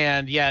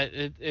 And yeah,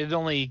 it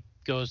only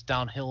goes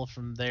downhill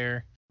from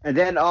there. And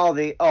then all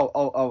the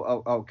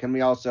can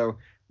we also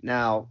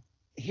now,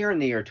 here in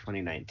the year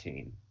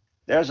 2019,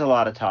 there's a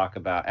lot of talk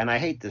about, and I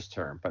hate this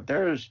term, but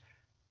there's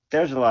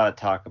a lot of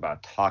talk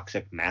about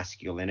toxic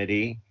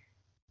masculinity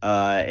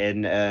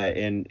in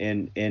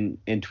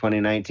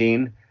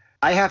 2019.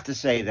 I have to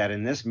say that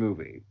in this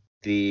movie,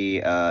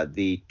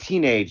 the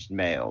teenage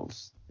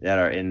males that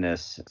are in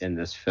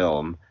this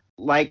film,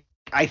 like,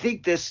 I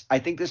think this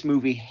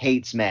movie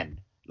hates men.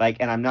 Like,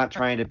 and I'm not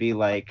trying to be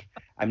like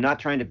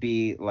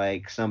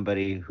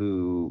somebody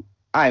who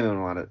I don't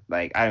even want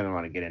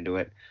to get into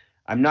it.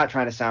 I'm not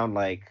trying to sound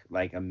like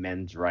a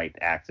men's right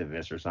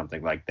activist or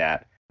something like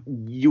that.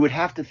 you would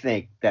have to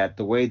think that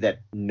the way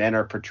that men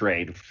are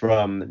portrayed,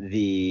 from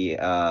the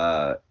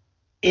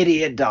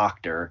idiot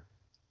doctor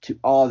to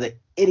all the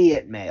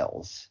idiot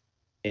males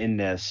in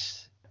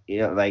this,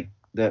 like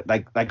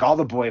all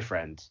the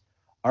boyfriends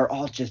are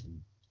all just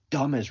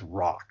dumb as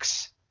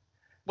rocks.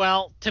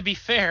 Well, to be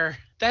fair,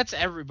 that's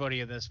everybody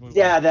in this movie.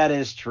 Yeah, that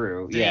is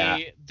true.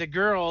 The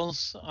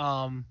girls,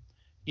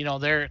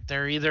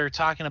 they're either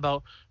talking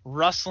about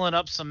rustling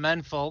up some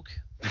menfolk.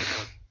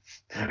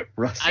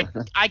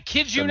 I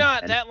kid you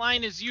not, that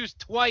line is used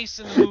twice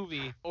in the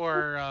movie.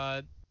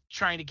 Or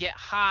trying to get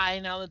high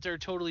now that they're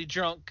totally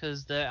drunk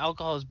because the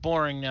alcohol is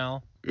boring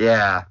now.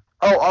 Yeah.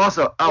 Oh,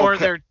 also. Oh, or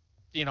they're,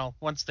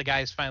 once the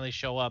guys finally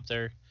show up,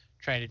 they're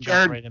trying to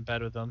jump right in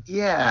bed with them.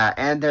 Yeah,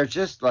 and they're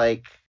just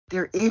like,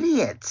 they're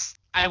idiots.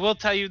 I will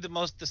tell you the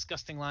most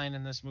disgusting line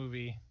in this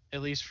movie,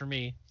 at least for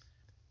me,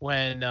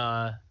 when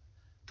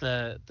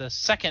the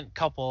second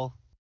couple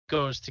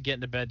goes to get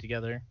into bed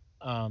together.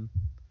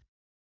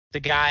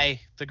 The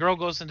girl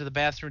goes into the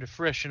bathroom to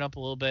freshen up a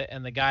little bit,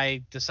 and the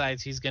guy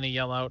decides he's going to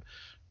yell out,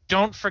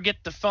 "Don't forget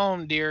the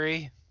phone,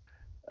 dearie."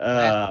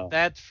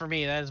 That for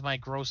me, that is my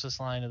grossest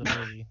line of the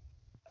movie.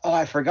 Oh,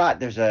 I forgot.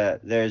 There's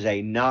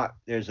not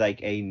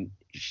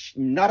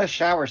a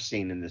shower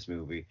scene in this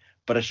movie,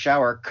 but a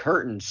shower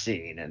curtain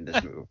scene in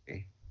this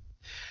movie.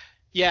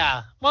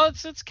 Yeah, well,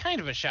 it's kind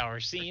of a shower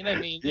scene. I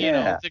mean,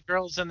 the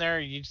girl's in there,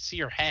 you see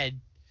her head,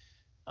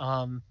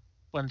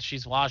 when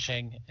she's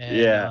washing,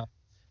 and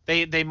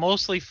they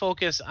mostly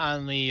focus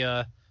on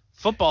the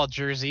football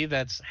jersey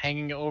that's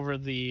hanging over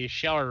the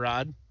shower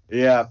rod.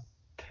 Yeah.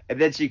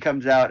 And then she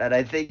comes out, and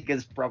I think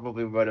it's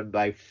probably one of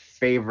my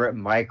favorite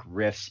Mike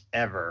riffs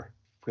ever.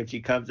 When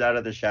she comes out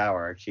of the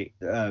shower,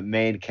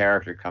 main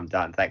character comes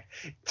out and it's like,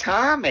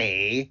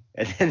 "Tommy,"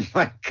 and then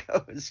Mike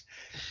goes,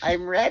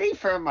 "I'm ready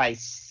for my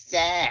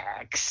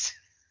sex."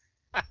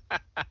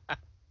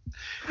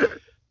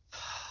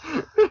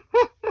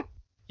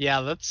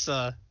 Yeah, that's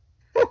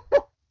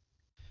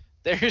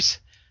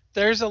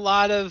there's a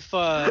lot of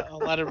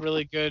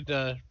really good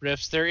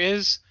riffs. There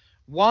is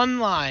one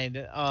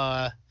line,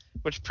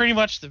 which pretty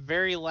much the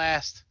very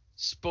last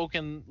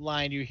spoken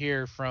line you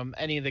hear from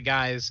any of the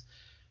guys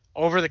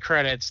over the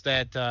credits,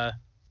 that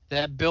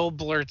Bill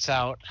blurts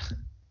out,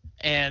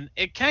 and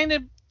it kind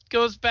of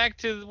goes back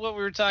to what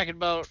we were talking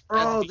about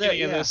at the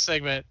beginning of this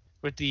segment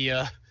with the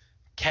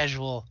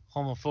casual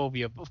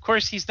homophobia. Of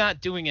course, he's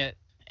not doing it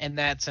in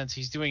that sense.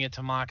 He's doing it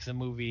to mock the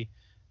movie.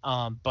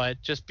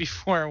 But just be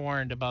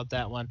forewarned about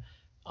that one,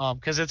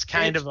 because it's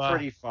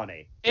pretty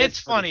funny. It's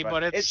funny,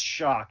 but it's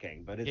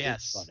shocking, but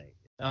it's funny.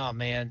 Oh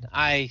man,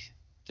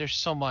 there's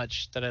so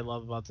much that I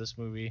love about this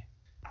movie.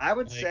 I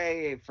would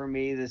say for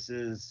me, this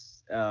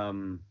is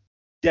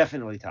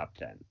definitely top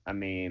 10. I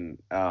mean,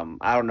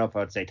 I don't know if I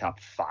would say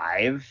top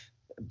 5,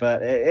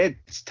 but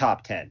it's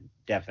top 10,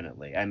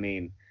 definitely. I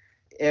mean,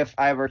 if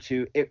I were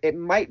to, it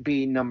might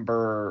be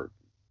number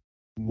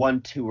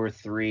 1, 2, or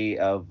 3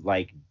 of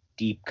like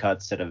deep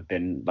cuts that have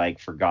been like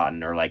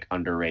forgotten or like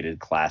underrated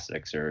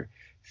classics or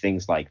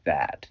things like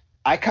that.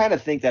 I kind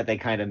of think that they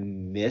kind of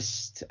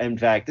missed. In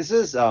fact, this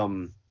is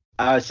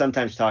I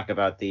sometimes talk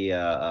about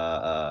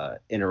the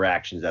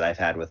interactions that I've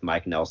had with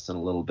Mike Nelson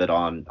a little bit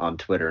on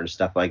Twitter and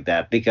stuff like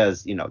that,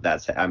 because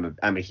I'm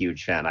a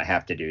huge fan. I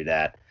have to do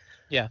that.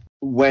 Yeah.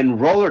 When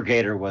Roller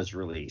Gator was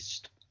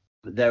released,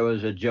 there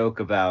was a joke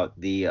about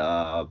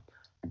the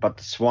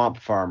swamp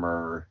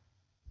farmer,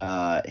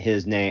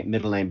 his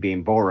middle name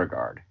being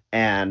Beauregard,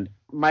 and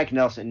Mike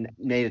Nelson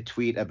made a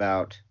tweet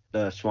about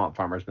the swamp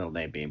farmer's middle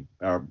name being,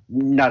 or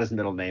not his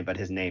middle name, but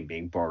his name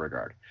being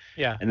Beauregard.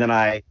 Yeah. And then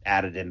I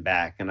added him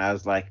back, and I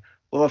was like,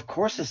 well, of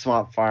course the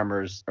swamp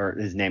farmer's, or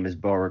his name is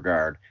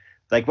Beauregard.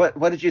 Like, what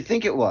did you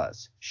think it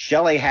was?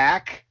 Shelley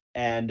Hack?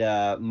 And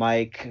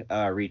Mike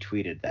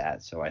retweeted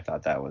that, so I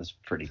thought that was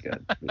pretty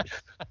good.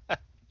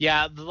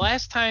 Yeah, the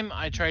last time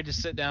I tried to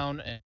sit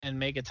down and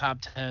make a top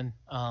 10,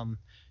 it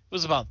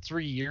was about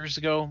 3 years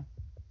ago,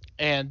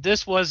 and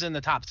this was in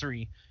the top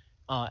 3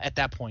 at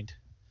that point.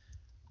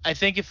 I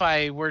think if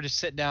I were to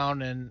sit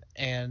down and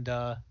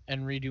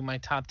redo my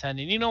top 10,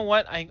 and you know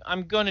what,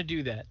 I'm gonna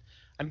do that.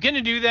 I'm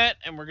gonna do that,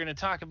 and we're gonna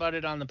talk about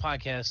it on the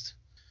podcast.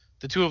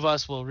 The two of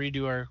us will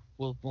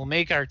we'll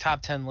make our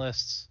top 10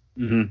 lists,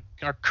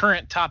 our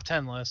current top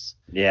 10 lists.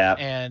 Yeah.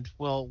 And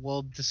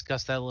we'll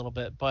discuss that a little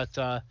bit. But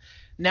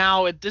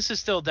now this is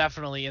still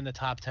definitely in the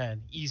top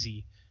 10,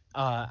 easy.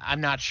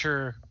 I'm not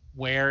sure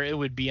where it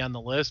would be on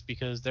the list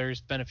because there's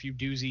been a few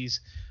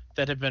doozies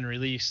that have been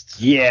released.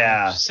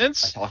 Yeah.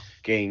 Since A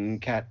Talking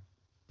Cat.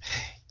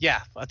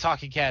 Yeah, A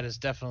Talking Cat is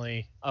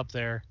definitely up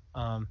there.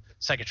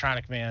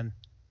 Psychotronic Man,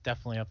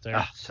 definitely up there.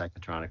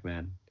 Psychotronic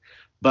Man.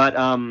 But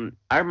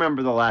I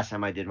remember the last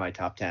time I did my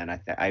top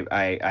 10.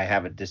 I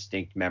have a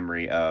distinct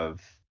memory of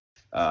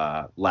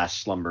Last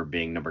Slumber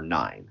being number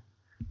 9.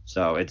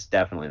 So it's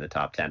definitely in the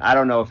top 10. I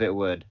don't know if it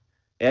would.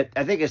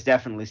 I think it's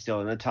definitely still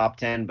in the top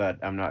 10, but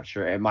I'm not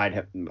sure. It might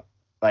have,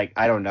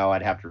 I don't know.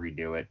 I'd have to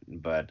redo it.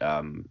 But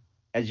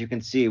as you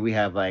can see, we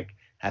have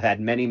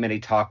had many, many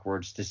talk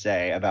words to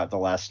say about The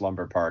Last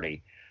Slumber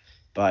Party.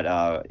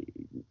 but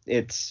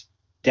it's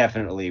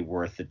definitely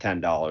worth the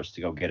 $10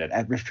 to go get it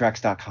at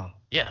rifftracks.com.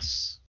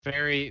 Yes,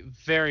 very,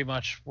 very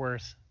much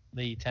worth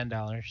the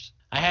 $10.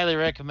 I highly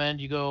recommend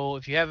you go,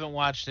 if you haven't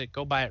watched it,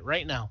 go buy it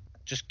right now.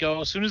 Just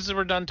go, as soon as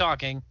we're done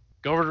talking,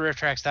 go over to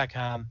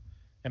rifftracks.com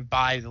and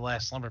buy The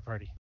Last Slumber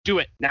Party. Do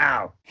it.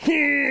 Now.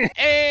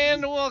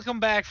 And welcome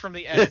back from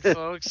the edit,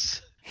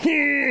 folks.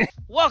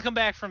 Welcome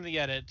back from the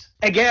edit.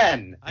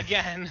 Again.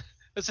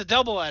 It's a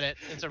double edit.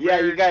 It's a yeah,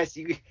 rare, you guys,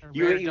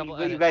 double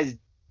edit. you guys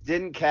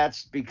didn't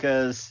catch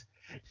because,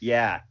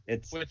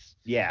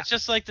 it's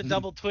just like the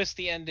double twist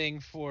the ending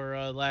for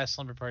Last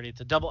Slumber Party.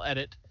 It's a double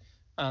edit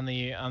on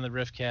the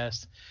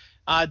Riffcast.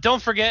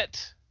 Don't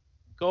forget,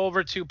 go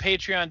over to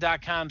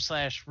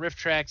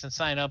patreon.com/rifftracks and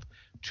sign up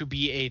to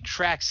be a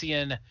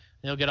Traxian.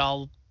 You'll get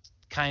all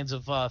kinds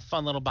of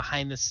fun little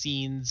behind the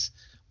scenes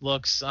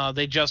looks.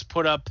 They just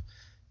put up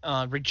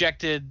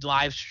rejected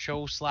live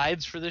show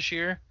slides for this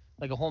year,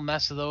 like a whole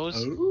mess of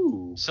those.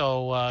 Ooh.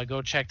 So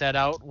go check that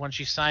out once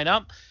you sign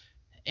up.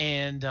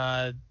 And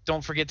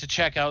don't forget to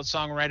check out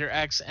Songwriter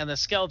X and the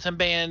Skeleton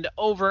Band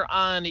over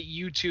on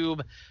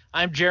YouTube.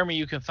 I'm Jeremy.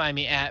 You can find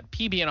me at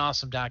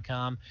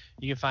pbandawesome.com.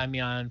 You can find me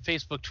on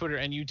Facebook, Twitter,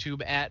 and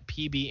YouTube at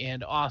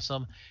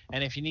pbandawesome.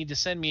 And if you need to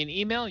send me an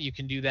email, you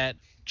can do that,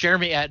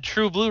 Jeremy at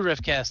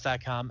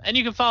trueblueriffcast.com. And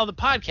you can follow the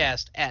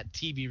podcast at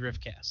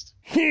tbriffcast.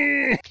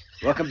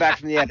 Welcome back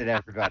from the edit,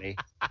 everybody.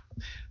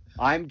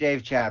 I'm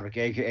Dave Chadwick,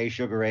 a.k.a.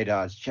 Sugar Ray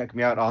Dodge. Check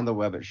me out on the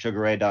web at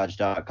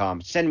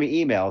sugarraydodge.com. Send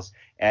me emails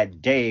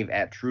at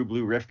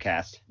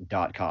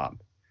dave@trueblueriffcast.com.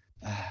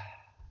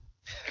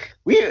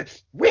 We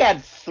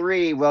had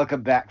 3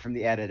 welcome back from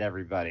the edit,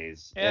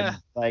 everybody's. Yeah.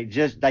 And,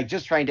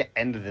 just trying to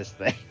end this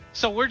thing.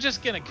 So we're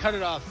just going to cut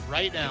it off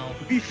right now.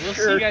 We We'll see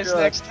sure you guys should.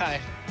 next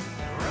time.